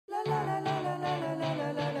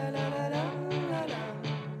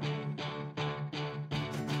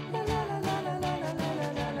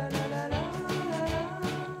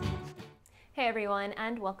Hey everyone,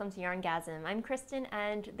 and welcome to YarnGasm. I'm Kristen,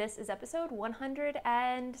 and this is episode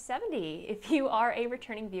 170. If you are a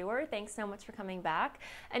returning viewer, thanks so much for coming back.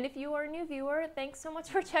 And if you are a new viewer, thanks so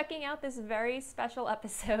much for checking out this very special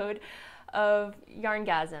episode of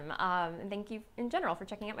YarnGasm. And thank you in general for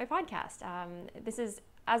checking out my podcast. This is,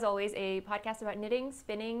 as always, a podcast about knitting,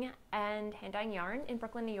 spinning, and hand-dyeing yarn in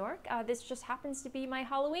Brooklyn, New York. This just happens to be my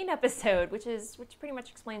Halloween episode, which pretty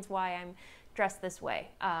much explains why I'm dressed this way.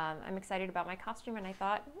 I'm excited about my costume, and I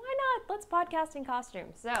thought, why not? Let's podcast in costume.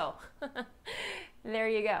 So there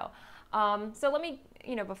you go. So let me,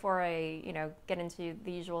 before I, get into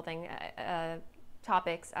the usual thing,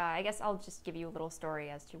 topics, I guess I'll just give you a little story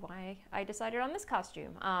as to why I decided on this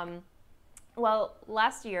costume. Well,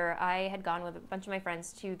 last year I had gone with a bunch of my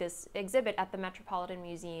friends to this exhibit at the Metropolitan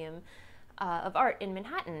Museum of Art in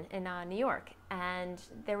Manhattan in New York, and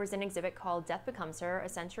there was an exhibit called Death Becomes Her, A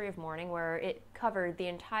Century of Mourning, where it covered the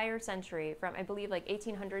entire century from, I believe, like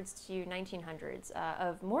 1800s to 1900s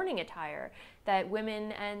of mourning attire that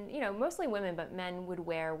women, and mostly women, but men would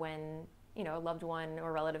wear when a loved one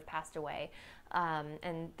or relative passed away,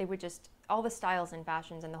 and they would just, all the styles and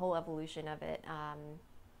fashions and the whole evolution of it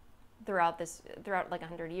throughout like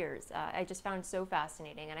 100 years, I just found so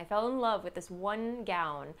fascinating, and I fell in love with this one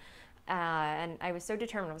gown. And I was so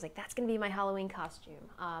determined. I was like, that's going to be my Halloween costume.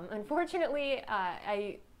 Unfortunately,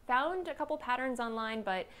 I found a couple patterns online,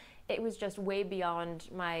 but it was just way beyond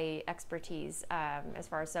my expertise as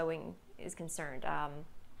far as sewing is concerned.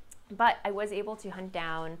 But I was able to hunt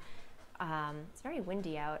down, it's very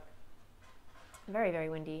windy out, very, very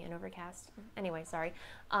windy and overcast. Anyway, sorry.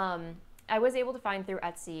 I was able to find through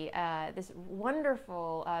Etsy this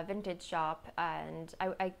wonderful vintage shop, and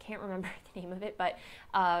I can't remember the name of it, but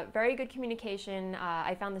very good communication.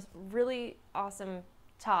 I found this really awesome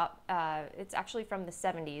top. It's actually from the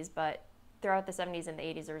 70s, but throughout the 70s and the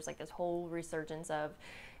 80s, there was like this whole resurgence of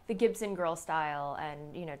the Gibson girl style,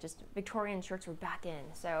 and just Victorian shirts were back in.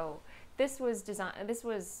 So this was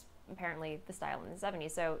apparently the style in the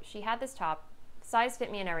 70s. So she had this top. Size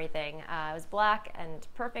fit me and everything. It was black and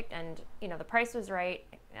perfect, and the price was right,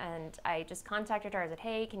 and I just contacted her. I said,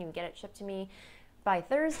 hey, can you get it shipped to me by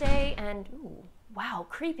Thursday? And ooh, wow,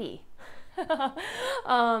 creepy. Happy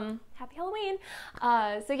Halloween.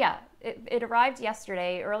 So yeah, it arrived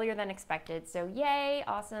yesterday, earlier than expected, so yay,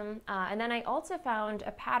 awesome. And then I also found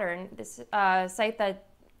a pattern, this site that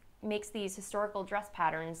makes these historical dress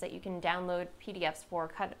patterns that you can download PDFs for,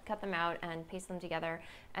 cut them out and paste them together,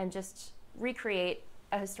 and just recreate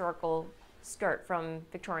a historical skirt from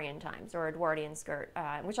Victorian times, or Edwardian skirt,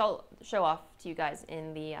 which I'll show off to you guys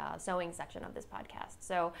in the sewing section of this podcast.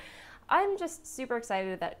 So I'm just super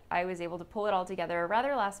excited that I was able to pull it all together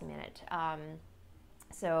rather last minute.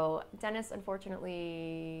 So Dennis,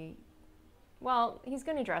 unfortunately, well, he's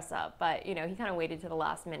going to dress up, but he kind of waited to the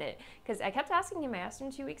last minute, because I kept asking him. I asked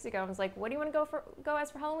him 2 weeks ago. I was like, what do you want to go as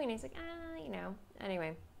for Halloween? And he's like,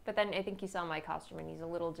 anyway. But then I think he saw my costume and he's a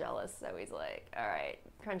little jealous, so he's like, all right,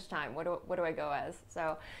 crunch time, what do I go as?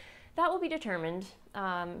 So that will be determined.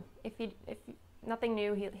 If nothing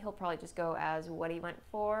new, he'll probably just go as what he went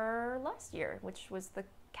for last year, which was the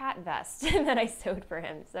cat vest that I sewed for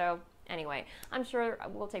him. So anyway, I'm sure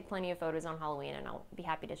we'll take plenty of photos on Halloween, and I'll be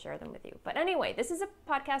happy to share them with you. But anyway, this is a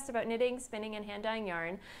podcast about knitting, spinning, and hand-dyeing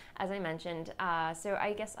yarn, as I mentioned. So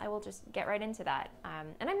I guess I will just get right into that.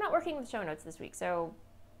 And I'm not working with show notes this week, so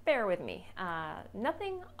bear with me.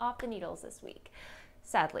 Nothing off the needles this week,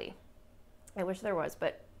 sadly. I wish there was,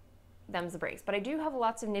 but them's the breaks. But I do have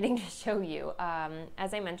lots of knitting to show you.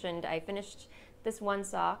 As I mentioned, I finished this one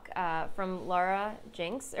sock from Laura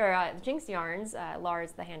Jinx, or Jinx Yarns.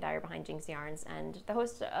 Laura's the hand dyer behind Jinx Yarns and the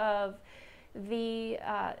host of the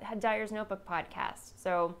Dyer's Notebook podcast.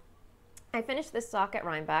 So I finished this sock at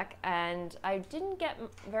Rhinebeck, and I didn't get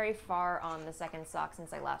very far on the second sock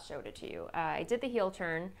since I last showed it to you. I did the heel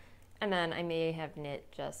turn, and then I may have knit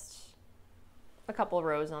just a couple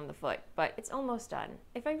rows on the foot, but it's almost done.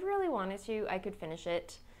 If I really wanted to, I could finish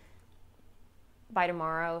it by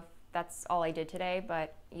tomorrow. That's all I did today,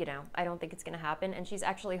 but I don't think it's going to happen. And she's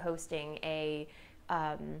actually hosting a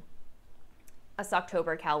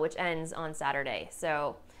Socktober Cal, which ends on Saturday.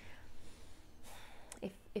 So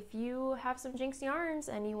if you have some Jinx yarns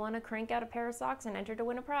and you want to crank out a pair of socks and enter to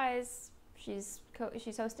win a prize, she's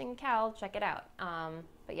hosting a Cal. Check it out.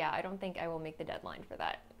 But yeah, I don't think I will make the deadline for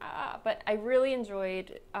that. But I really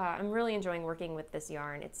enjoyed. I'm really enjoying working with this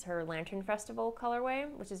yarn. It's her Lantern Festival colorway,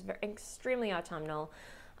 which is extremely autumnal,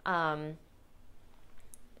 and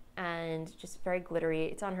just very glittery.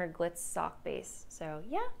 It's on her glitz sock base. So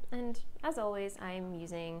yeah, and as always, I'm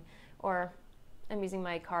using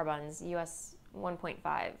my Carbons US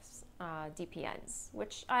 1.5s DPNs,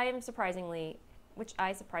 which I surprisingly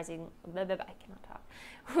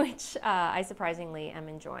am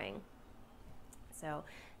enjoying. So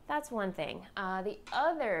that's one thing. The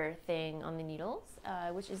other thing on the needles,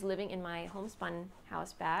 which is living in my homespun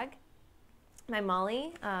house bag, my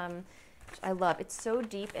Molly, which I love. It's so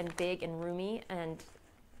deep and big and roomy, and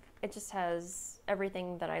it just has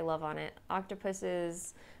everything that I love on it.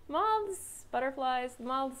 Octopuses, moths, butterflies.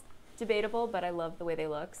 Moths, debatable, but I love the way they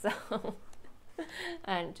look. So,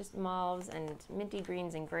 and just mauves and minty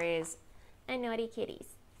greens and grays and naughty kitties.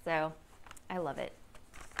 So I love it.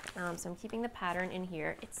 So I'm keeping the pattern in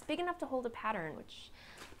here. It's big enough to hold a pattern, which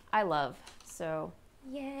I love. So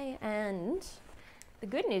yay. And the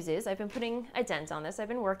good news is I've been putting a dent on this. I've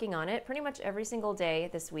been working on it pretty much every single day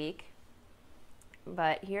this week.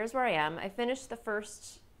 But here's where I am. I finished the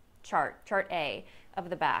first chart A of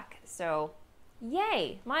the back. So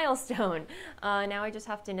yay, milestone. Now I just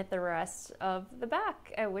have to knit the rest of the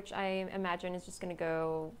back, which I imagine is just gonna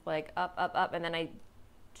go like up, up, up, and then I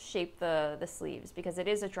shape the sleeves because it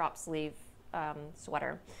is a drop sleeve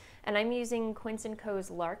sweater. And I'm using Quince &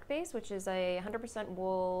 Co.'s Lark base, which is a 100%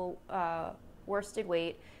 wool worsted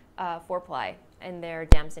weight 4-ply in their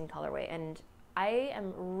damson colorway. And I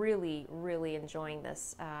am really, really enjoying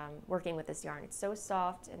this, working with this yarn. It's so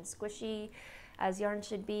soft and squishy, as yarn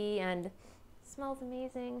should be, and it smells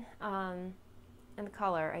amazing. And the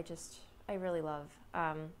color, I really love.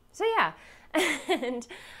 So yeah, and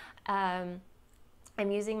I'm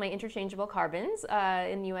using my interchangeable carbons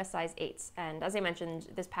in US size 8s. And as I mentioned,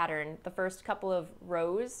 this pattern, the first couple of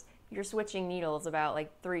rows, you're switching needles about like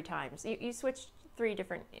 3 times. You switch three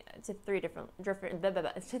different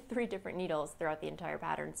needles throughout the entire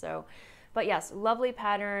pattern. So, but yes, lovely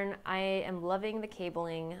pattern. I am loving the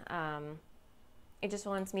cabling. It just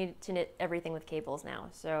wants me to knit everything with cables now.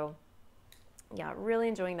 So yeah, really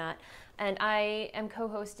enjoying that. And I am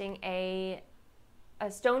co-hosting a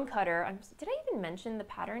stone cutter. Did I even mention the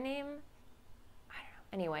pattern name? I don't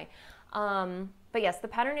know. Anyway, but yes, the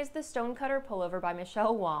pattern is the Stone Cutter Pullover by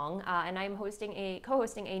Michelle Wong, and I'm co-hosting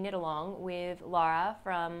a knit along with Laura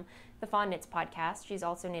from the Fawn Knits podcast. She's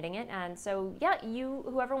also knitting it, and so yeah,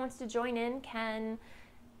 whoever wants to join in can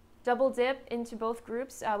double dip into both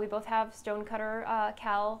groups. We both have Stone Cutter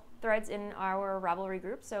Cal threads in our Ravelry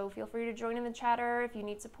group, so feel free to join in the chatter if you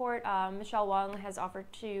need support. Michelle Wong has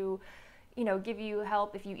offered to, give you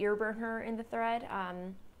help if you ear burn her in the thread,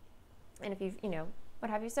 and if you've, what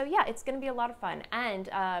have you. So yeah, it's going to be a lot of fun. And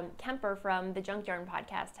Kemper from the Junk Yarn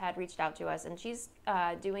podcast had reached out to us, and she's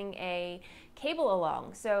doing a cable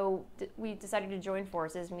along. So we decided to join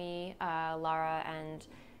forces, me, Lara, and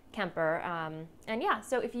Kemper. And yeah,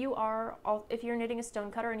 so if you're knitting a stone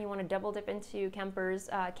cutter and you want to double dip into Kemper's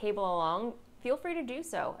cable along, feel free to do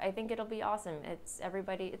so. I think it'll be awesome. It's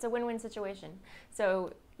a win-win situation.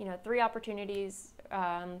 So 3 opportunities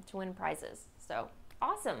to win prizes. So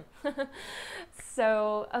awesome.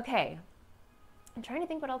 So, okay. I'm trying to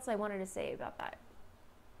think what else I wanted to say about that.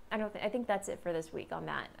 I think that's it for this week on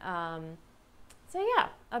that. So yeah,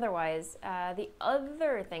 otherwise, the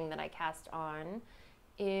other thing that I cast on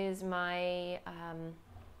is my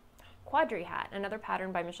quadri hat, another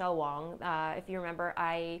pattern by Michelle Wong. If you remember,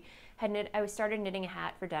 I started knitting a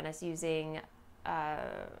hat for Dennis using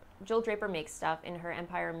Jill Draper Makes Stuff in her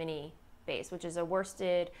Empire Mini base, which is a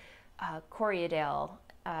worsted Corriedale,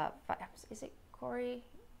 is it Corrie?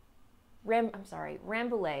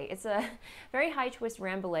 Rambouillet. It's a very high twist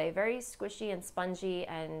Rambouillet, very squishy and spongy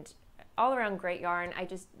and all around great yarn. I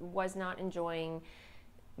just was not enjoying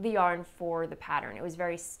the yarn for the pattern. It was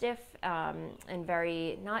very stiff and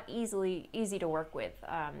very not easy to work with,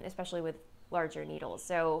 especially with larger needles.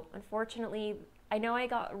 So unfortunately, I know I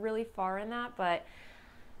got really far in that, but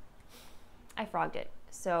I frogged it.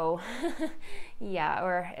 So yeah,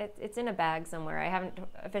 or it's in a bag somewhere. I haven't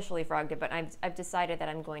officially frogged it, but I've decided that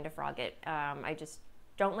I'm going to frog it. I just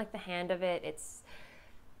don't like the hand of it. It's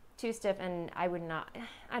too stiff, and I would not,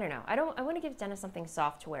 I don't know. I want to give Dennis something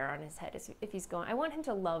soft to wear on his head if he's going. I want him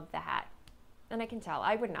to love the hat, and I can tell.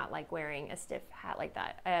 I would not like wearing a stiff hat like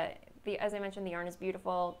that. As I mentioned, the yarn is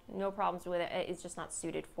beautiful, no problems with it. It's just not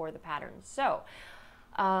suited for the pattern. So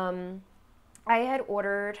I had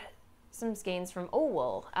ordered some skeins from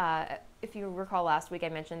Wool. If you recall last week, I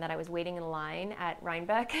mentioned that I was waiting in line at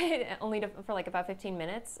Rhinebeck only for like about 15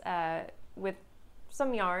 minutes with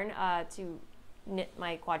some yarn to knit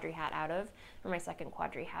my quadri hat out of, or my second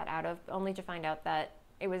quadri hat out of, only to find out that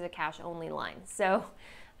it was a cash only line. So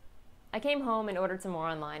I came home and ordered some more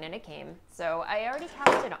online, and it came. So I already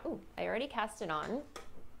cast it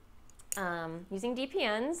on using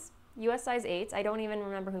DPNs, US size 8s. I don't even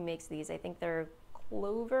remember who makes these. I think they're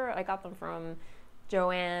clover. I got them from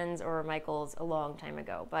Joann's or Michael's a long time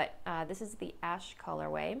ago, but this is the ash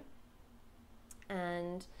colorway.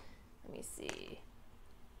 And let me see.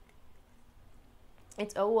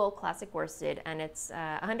 It's wool classic worsted, and it's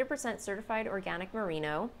 100% certified organic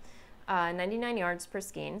merino, 99 yards per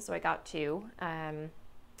skein, so I got 2.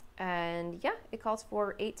 And yeah, it calls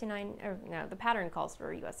for 8 to 9, or no, the pattern calls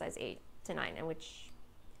for US size 8 to 9, and which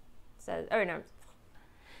says, oh no,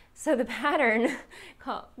 so the pattern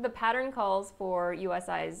calls for US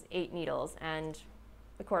size 8 needles, and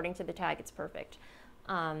according to the tag, it's perfect.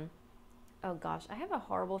 Oh gosh, I have a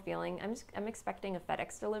horrible feeling. I'm expecting a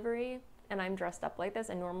FedEx delivery, and I'm dressed up like this,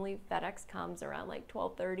 and normally FedEx comes around like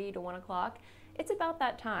 12:30 to 1 o'clock. It's about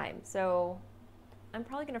that time, so I'm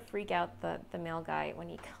probably gonna freak out the mail guy when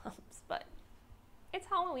he comes, but it's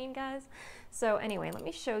Halloween, guys. So anyway, let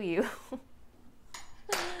me show you.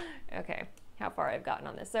 Okay, how far I've gotten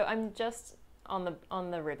on this. So I'm just on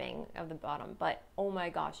the ribbing of the bottom, but oh my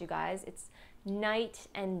gosh, you guys, it's night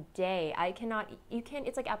and day.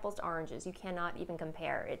 It's like apples to oranges. You cannot even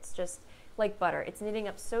compare. It's just like butter. It's knitting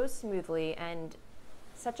up so smoothly and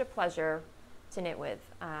such a pleasure to knit with.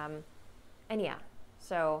 And yeah,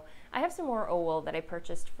 so I have some more wool that I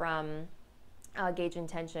purchased from Gauge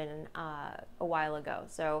Intention a while ago.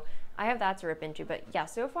 So I have that to rip into, but yeah,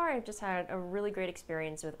 so far I've just had a really great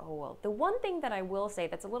experience with wool. The one thing that I will say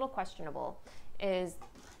that's a little questionable is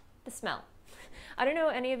the smell. I don't know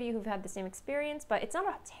any of you who've had the same experience, but it's not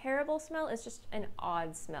a terrible smell, it's just an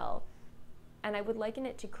odd smell. And I would liken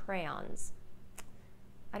it to crayons.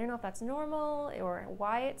 I don't know if that's normal or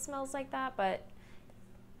why it smells like that, but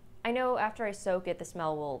I know after I soak it, the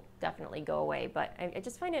smell will definitely go away, but I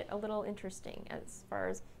just find it a little interesting as far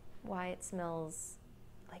as why it smells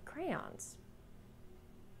like crayons.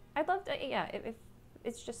 I'd love to, yeah, if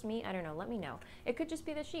it's just me, I don't know, let me know. It could just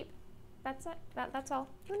be the sheep. That's it, that's all,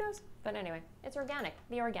 who knows? But anyway, it's organic,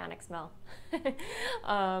 the organic smell.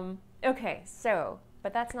 Okay, so,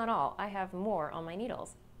 but that's not all. I have more on my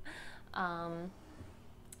needles.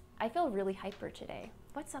 I feel really hyper today.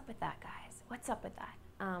 What's up with that, guys? What's up with that?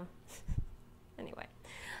 Anyway,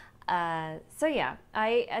 so yeah,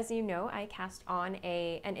 as you know, I cast on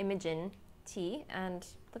an Imogen tee, and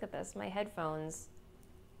look at this, my headphones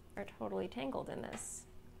are totally tangled in this.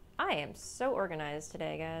 I am so organized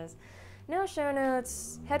today, guys. No show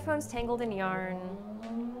notes, headphones tangled in yarn.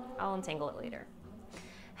 I'll untangle it later.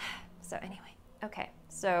 So anyway, okay,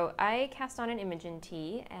 so I cast on an Imogen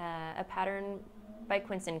tee, a pattern by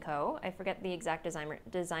Quince & Co. I forget the exact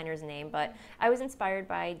designer's name, but I was inspired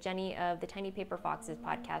by Jenny of the Tiny Paper Foxes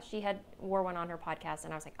podcast. She wore one on her podcast,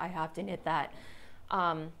 and I was like, I have to knit that.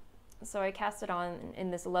 So I cast it on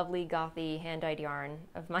in this lovely gothy hand-dyed yarn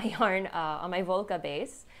of my yarn on my Volca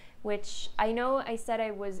base, which I know I said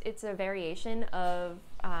it's a variation of,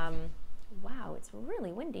 wow, it's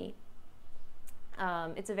really windy.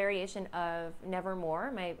 It's a variation of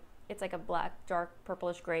Nevermore. It's like a black, dark,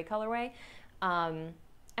 purplish gray colorway. And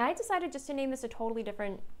I decided just to name this a totally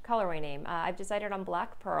different colorway name. I've decided on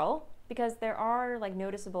Black Pearl because there are like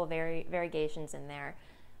noticeable variegations in there.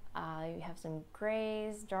 You have some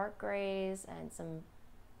grays, dark grays, and some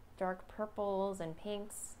dark purples and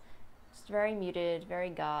pinks. Just very muted, very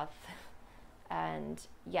goth. And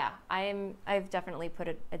yeah, I've definitely put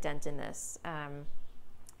a dent in this.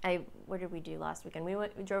 What did we do last weekend? We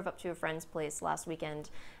drove up to a friend's place last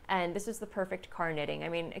weekend, and this was the perfect car knitting. I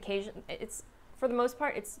mean, for the most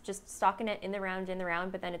part, it's just stockinette in the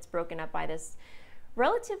round, but then it's broken up by this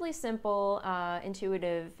relatively simple,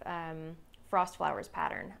 intuitive frost flowers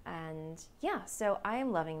pattern. And yeah, so I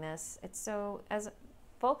am loving this. It's so, as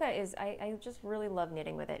Volca is, I just really love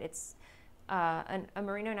knitting with it. It's a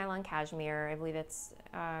merino nylon cashmere. I believe it's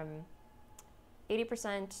 80%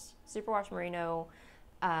 superwash merino,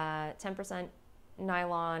 10%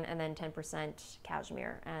 nylon, and then 10%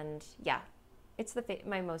 cashmere. And yeah, it's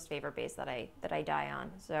my most favorite base that I dye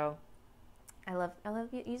on. So I love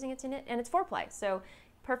using it to knit, and it's 4-ply, so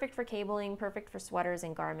perfect for cabling, perfect for sweaters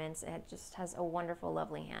and garments. It just has a wonderful,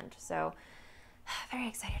 lovely hand. So very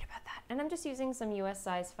excited about that. And I'm just using some US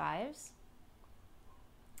size 5s.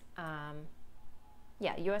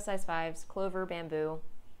 Yeah, US size 5s, clover, bamboo,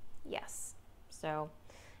 yes. So,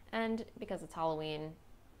 and because it's Halloween,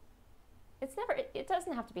 it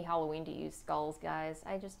doesn't have to be Halloween to use skulls, guys.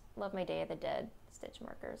 I just love my Day of the Dead stitch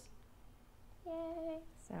markers. Yay.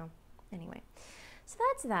 So anyway, so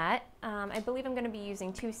that's that. I believe I'm going to be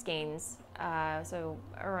using 2 skeins, so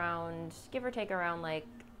around, give or take around like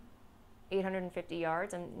 850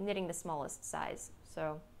 yards. I'm knitting the smallest size,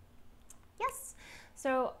 so yes.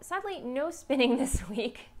 So sadly, no spinning this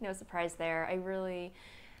week. No surprise there.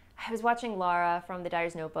 I was watching Laura from the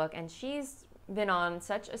Dyer's Notebook, and she's been on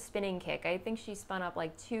such a spinning kick. I think she spun up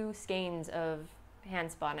like 2 skeins of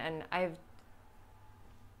hand spun, and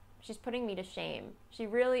she's putting me to shame. She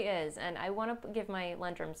really is, and I want to give my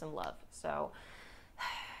Lendrum some love. So,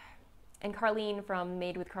 and Carlene from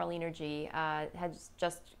Made with Carlenergy has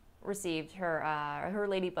just received her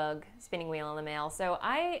Ladybug spinning wheel in the mail. So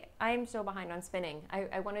I'm so behind on spinning.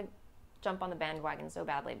 I want to jump on the bandwagon so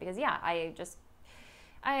badly because yeah,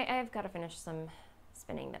 I've got to finish some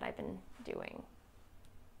spinning that I've been doing.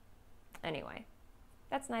 Anyway,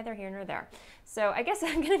 that's neither here nor there. So I guess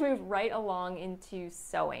I'm going to move right along into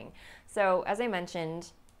sewing. So as I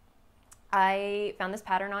mentioned, I found this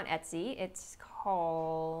pattern on Etsy. It's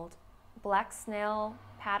called Black Snail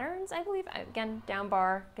Patterns, I believe. Again, down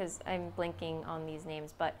bar because I'm blinking on these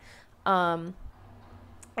names, but I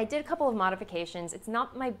did a couple of modifications. It's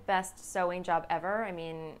not my best sewing job ever. I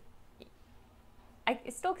mean, I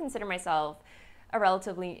still consider myself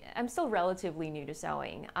I'm still relatively new to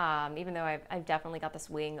sewing, even though I've definitely got the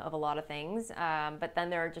swing of a lot of things. But then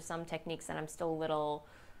there are just some techniques that I'm still a little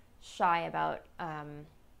shy about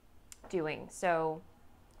doing. So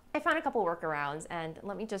I found a couple workarounds, and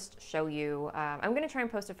let me just show you. I'm going to try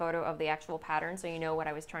and post a photo of the actual pattern so you know what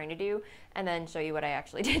I was trying to do, and then show you what I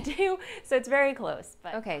actually did do. So it's very close.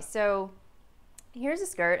 But okay, so here's a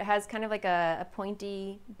skirt. It has kind of like a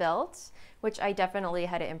pointy belt, which I definitely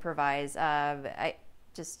had to improvise. I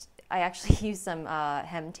actually used some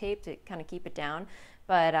hem tape to kind of keep it down.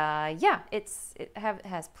 But yeah, it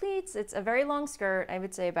has pleats. It's a very long skirt. I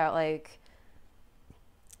would say about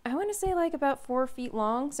I want to say about 4 feet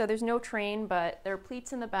long. So there's no train, but there are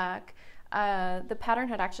pleats in the back. The pattern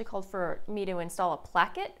had actually called for me to install a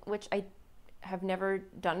placket, which I have never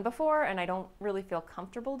done before, and I don't really feel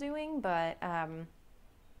comfortable doing, but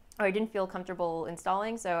or I didn't feel comfortable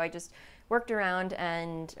installing, so I just worked around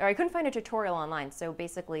or I couldn't find a tutorial online, so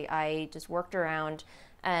basically I just worked around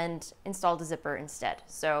and installed a zipper instead.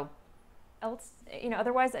 So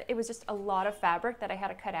otherwise it was just a lot of fabric that I had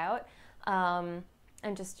to cut out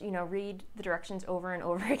and just read the directions over and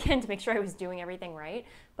over again to make sure I was doing everything right.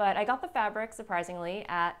 But I got the fabric surprisingly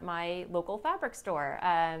at my local fabric store.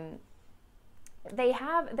 They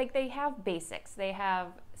have basics. They have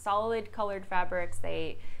solid colored fabrics.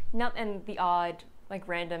 And the odd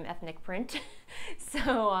random ethnic print.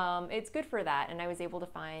 So it's good for that. And I was able to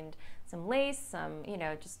find some lace, some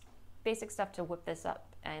just basic stuff to whip this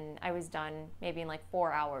up. And I was done maybe in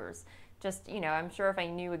 4 hours. Just I'm sure if I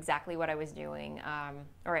knew exactly what I was doing,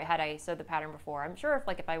 or had I sewed the pattern before, I'm sure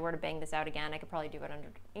if I were to bang this out again, I could probably do it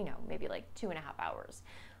under maybe 2.5 hours.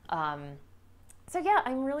 So yeah,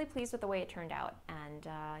 I'm really pleased with the way it turned out, and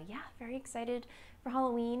yeah, very excited for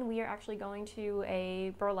Halloween. We are actually going to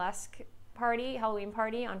a burlesque Halloween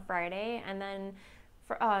party on Friday, and then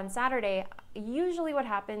on Saturday, usually what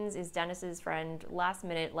happens is Dennis's friend last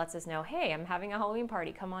minute lets us know, hey, I'm having a Halloween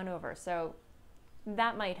party, come on over. So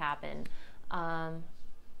that might happen.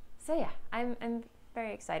 So yeah, I'm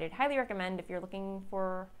very excited. Highly recommend if you're looking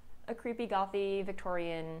for a creepy, gothy,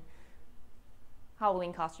 Victorian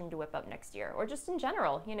Halloween costume to whip up next year, or just in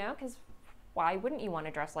general, because why wouldn't you want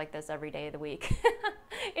to dress like this every day of the week?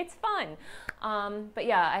 It's fun. But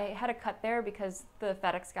yeah, I had a cut there because the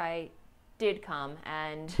FedEx guy did come,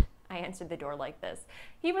 and I answered the door like this.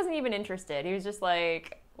 He wasn't even interested. He was just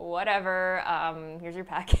like, whatever, here's your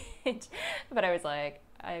package. But I was like,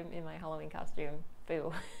 I'm in my Halloween costume,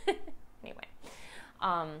 boo. Anyway.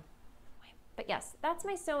 But yes, that's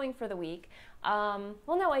my sewing for the week. Well,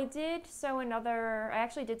 no, I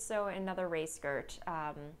actually did sew another race skirt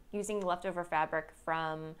using leftover fabric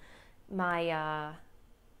from my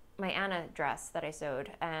my Anna dress that I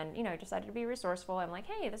sewed, and I decided to be resourceful. I'm like,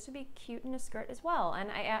 hey, this would be cute in a skirt as well,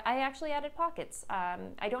 and I actually added pockets.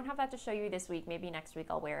 I don't have that to show you this week. Maybe next week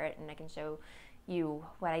I'll wear it and I can show you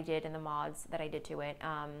what I did and the mods that I did to it.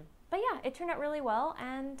 But yeah, it turned out really well,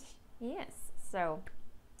 and yes, so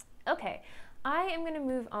okay. I am going to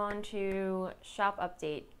move on to shop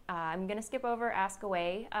update. I'm going to skip over Ask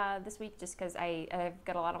Away this week just because I've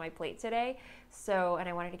got a lot on my plate today. And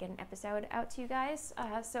I wanted to get an episode out to you guys.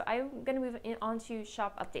 So I'm going to move on to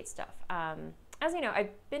shop update stuff. As you know,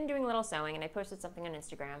 I've been doing a little sewing, and I posted something on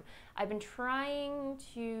Instagram. I've been trying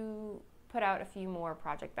to put out a few more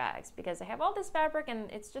project bags because I have all this fabric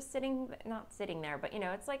and it's just not sitting there, but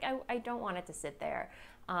it's like I don't want it to sit there.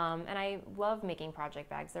 And I love making project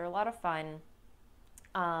bags. They're a lot of fun.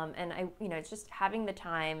 And it's just having the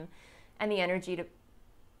time and the energy to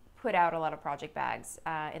put out a lot of project bags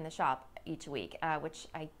in the shop. each week, which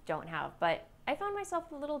I don't have. But I found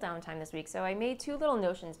myself a little downtime this week, so I made 2 little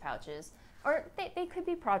notions pouches, or they could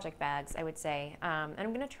be project bags, I would say. And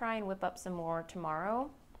I'm gonna try and whip up some more tomorrow,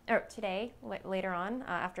 or today, later on,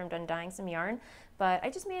 after I'm done dyeing some yarn. But I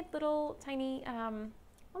just made little tiny,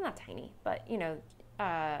 well, not tiny, but you know,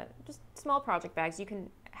 just small project bags. You can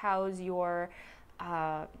house your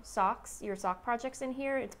socks, your sock projects in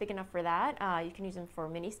here. It's big enough for that. You can use them for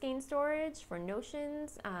mini skein storage, for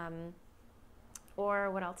notions,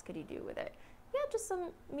 or what else could you do with it? Yeah, just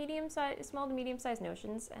some small to medium sized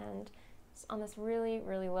notions, and it's on this really,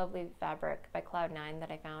 really lovely fabric by Cloud9 that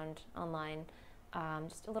I found online.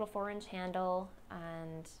 Just a little 4-inch handle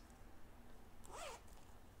and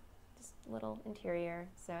just a little interior.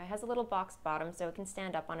 So it has a little boxed bottom, so it can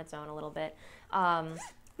stand up on its own a little bit.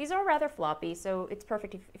 These are rather floppy, so it's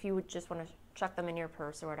perfect if you would just want to chuck them in your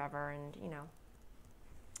purse or whatever, and you know,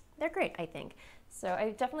 they're great, I think. So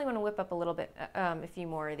I definitely want to whip up a little bit, a few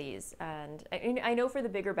more of these. And I know for the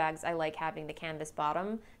bigger bags, I like having the canvas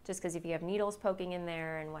bottom, just because if you have needles poking in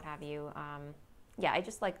there and what have you, yeah, I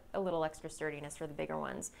just like a little extra sturdiness for the bigger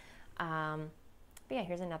ones. But yeah,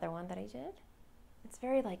 here's another one that I did. It's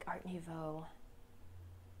very like Art Nouveau.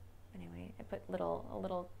 Anyway, I put a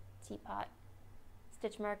little teapot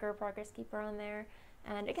stitch marker, progress keeper on there.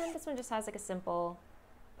 And again, this one just has like a simple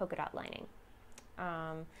polka dot lining.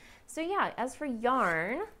 So yeah, as for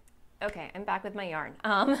yarn, okay, I'm back with my yarn.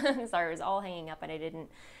 Sorry, it was all hanging up and I didn't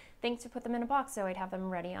think to put them in a box so I'd have them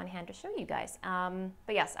ready on hand to show you guys.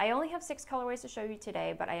 But yes, I only have 6 colorways to show you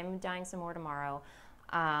today, but I am dyeing some more tomorrow.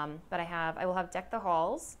 But I will have Deck the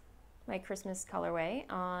Halls, my Christmas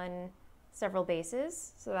colorway, on several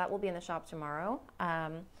bases, so that will be in the shop tomorrow.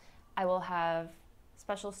 I will have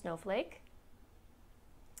Special Snowflake.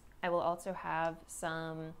 I will also have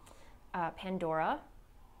some Pandora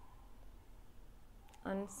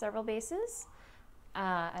on several bases.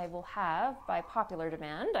 I will have, by popular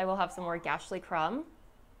demand, I will have some more Gashly Crumb.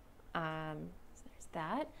 So there's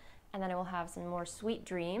that. And then I will have some more Sweet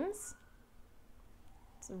Dreams.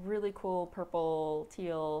 It's a really cool purple,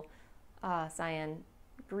 teal, cyan,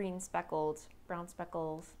 green speckled, brown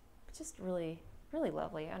speckles. Just really, really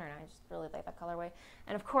lovely. I don't know, I just really like that colorway.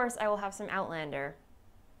 And of course, I will have some Outlander.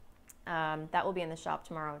 That will be in the shop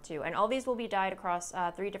tomorrow too. And all these will be dyed across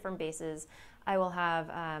 3 different bases. I will have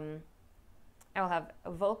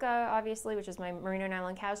Volca, obviously, which is my merino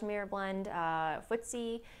nylon cashmere blend,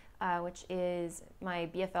 Footsie, which is my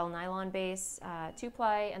BFL nylon base,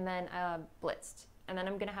 2-ply, and then Blitzed. And then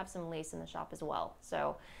I'm gonna have some lace in the shop as well.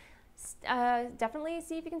 So definitely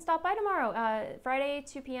see if you can stop by tomorrow, Friday,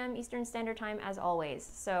 2 p.m. Eastern Standard Time, as always.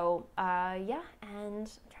 So yeah, and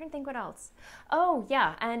I'm trying to think what else. Oh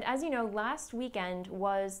yeah, and as you know, last weekend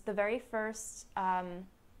was the very first,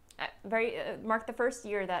 marked the first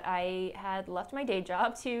year that I had left my day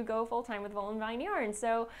job to go full-time with Voolenvine yarn.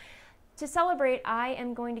 So to celebrate, I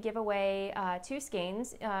am going to give away 2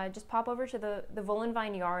 skeins. Just pop over to the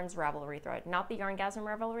Voolenvine Yarns Ravelry thread, not the YarnGasm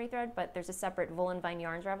Ravelry thread, but there's a separate Voolenvine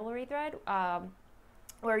Yarns Ravelry thread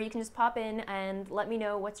where you can just pop in and let me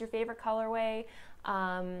know what's your favorite colorway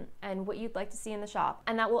and what you'd like to see in the shop.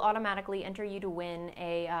 And that will automatically enter you to win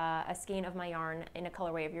a skein of my yarn in a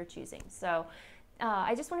colorway of your choosing. So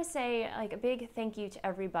I just want to say like a big thank you to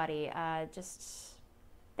everybody. Just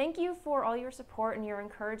thank you for all your support and your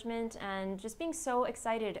encouragement and just being so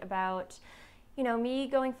excited about, you know, me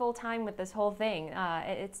going full time with this whole thing.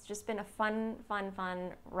 It's just been a fun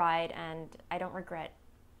ride, and I don't regret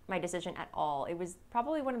my decision at all. It was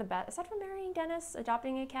probably one of the best, aside from marrying Dennis,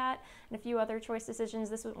 adopting a cat, and a few other choice decisions,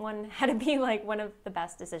 this one had to be like one of the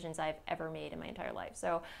best decisions I've ever made in my entire life.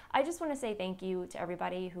 So I just want to say thank you to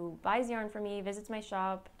everybody who buys yarn from me, visits my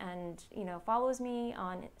shop, and, you know, follows me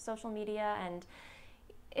on social media and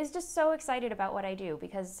is just so excited about what I do,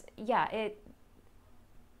 because I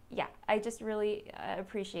just really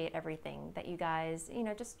appreciate everything that you guys, you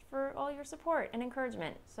know, just for all your support and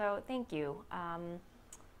encouragement. So thank you.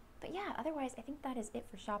 But yeah, otherwise, I think that is it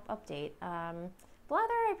for shop update.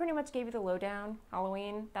 Blather, I pretty much gave you the lowdown.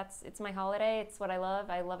 Halloween, it's my holiday. It's what I love.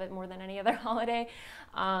 I love it more than any other holiday.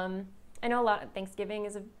 I know Thanksgiving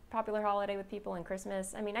is a popular holiday with people, and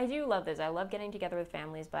Christmas. I mean, I do love those. I love getting together with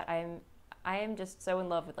families, but I am just so in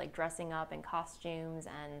love with like dressing up and costumes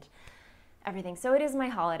and everything. So it is my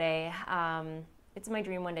holiday. It's my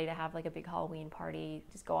dream one day to have like a big Halloween party,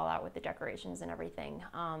 just go all out with the decorations and everything.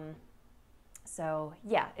 So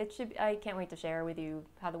yeah, I can't wait to share with you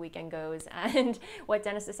how the weekend goes and what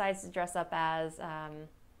Dennis decides to dress up as.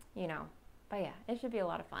 You know, But yeah, it should be a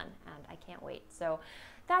lot of fun, and I can't wait. So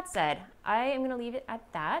that said, I am going to leave it at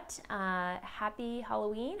that. Happy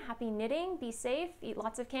Halloween, happy knitting, be safe, eat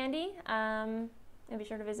lots of candy, and be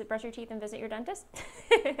sure to brush your teeth and visit your dentist.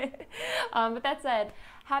 But that said,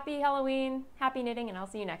 happy Halloween, happy knitting, and I'll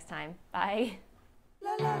see you next time. Bye.